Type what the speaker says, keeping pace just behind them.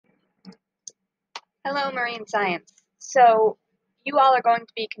Hello, marine science. So, you all are going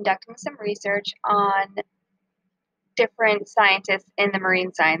to be conducting some research on different scientists in the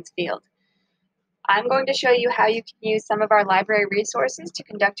marine science field. I'm going to show you how you can use some of our library resources to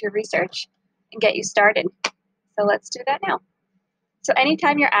conduct your research and get you started. So, let's do that now. So,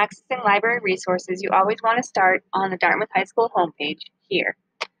 anytime you're accessing library resources, you always want to start on the Dartmouth High School homepage here.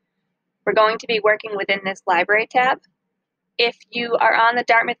 We're going to be working within this library tab. If you are on the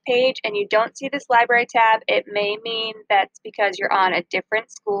Dartmouth page and you don't see this library tab, it may mean that's because you're on a different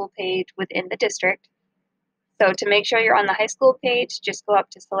school page within the district. So to make sure you're on the high school page, just go up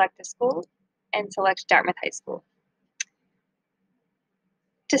to select a school and select Dartmouth High School.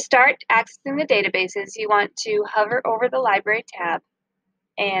 To start accessing the databases, you want to hover over the library tab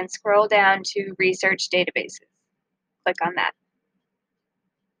and scroll down to research databases. Click on that.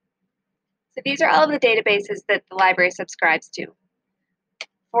 So these are all of the databases that the library subscribes to.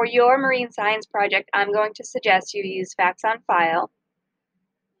 For your marine science project, I'm going to suggest you use Facts on File.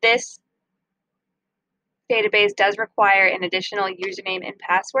 This database does require an additional username and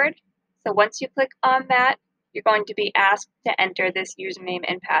password. So once you click on that, you're going to be asked to enter this username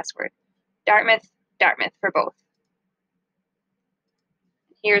and password. Dartmouth, Dartmouth for both.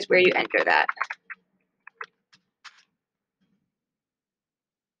 Here's where you enter that.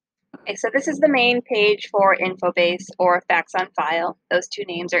 Okay, so this is the main page for Infobase or Facts on File. Those two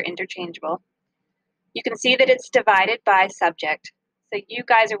names are interchangeable. You can see that it's divided by subject. So you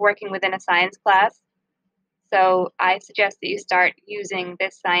guys are working within a science class. So I suggest that you start using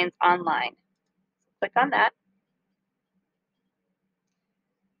this Science Online. Click on that.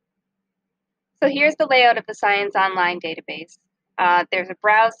 So here's the layout of the Science Online database. There's a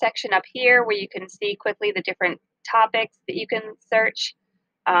browse section up here where you can see quickly the different topics that you can search.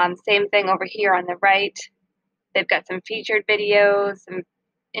 Same thing over here on the right. They've got some featured videos, some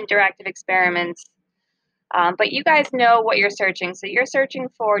interactive experiments. But you guys know what you're searching. So you're searching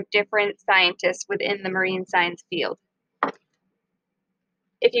for different scientists within the marine science field.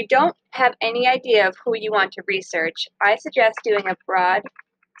 If you don't have any idea of who you want to research, I suggest doing a broad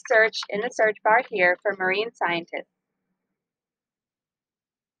search in the search bar here for marine scientists.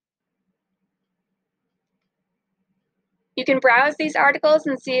 You can browse these articles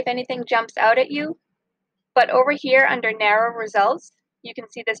and see if anything jumps out at you, but over here under narrow results, you can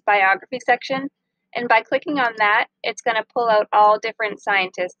see this biography section, and by clicking on that, it's going to pull out all different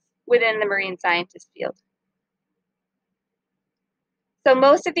scientists within the marine scientist field. So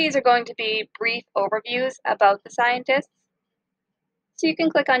most of these are going to be brief overviews about the scientists, so you can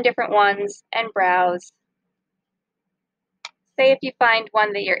click on different ones and browse. Say if you find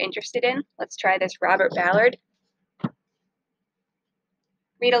one that you're interested in, let's try this Robert Ballard.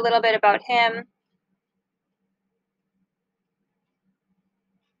 Read a little bit about him.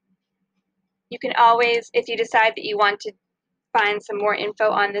 You can always, if you decide that you want to find some more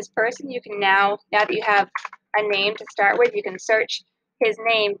info on this person, you can now that you have a name to start with, you can search his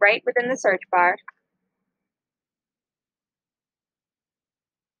name right within the search bar.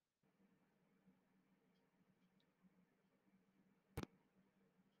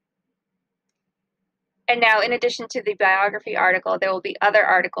 And now, in addition to the biography article, there will be other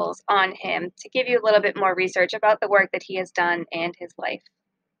articles on him to give you a little bit more research about the work that he has done and his life.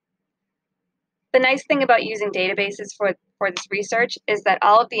 The nice thing about using databases for this research is that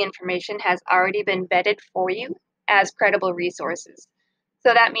all of the information has already been vetted for you as credible resources.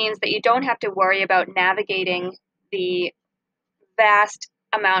 So that means that you don't have to worry about navigating the vast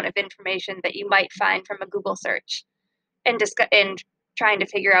amount of information that you might find from a Google search and trying to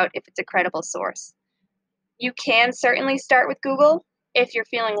figure out if it's a credible source. You can certainly start with Google if you're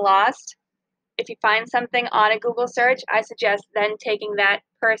feeling lost. If you find something on a Google search, I suggest then taking that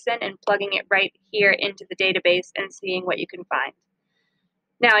person and plugging it right here into the database and seeing what you can find.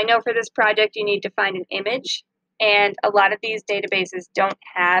 Now, I know for this project you need to find an image, and a lot of these databases don't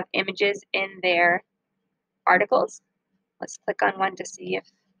have images in their articles. Let's click on one to see if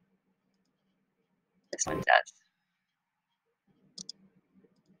this one does.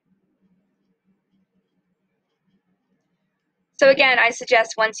 So again, I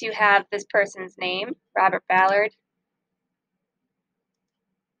suggest once you have this person's name, Robert Ballard,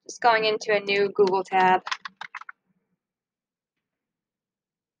 just going into a new Google tab.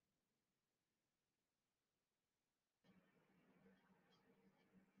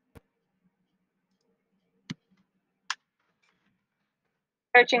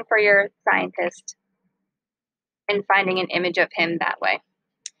 Searching for your scientist and finding an image of him that way.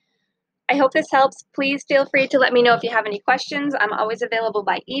 I hope this helps. Please feel free to let me know if you have any questions. I'm always available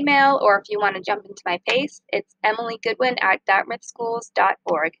by email, or if you want to jump into my face, it's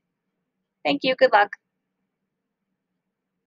emilygoodwin@dartmouthschools.org. Thank you. Good luck.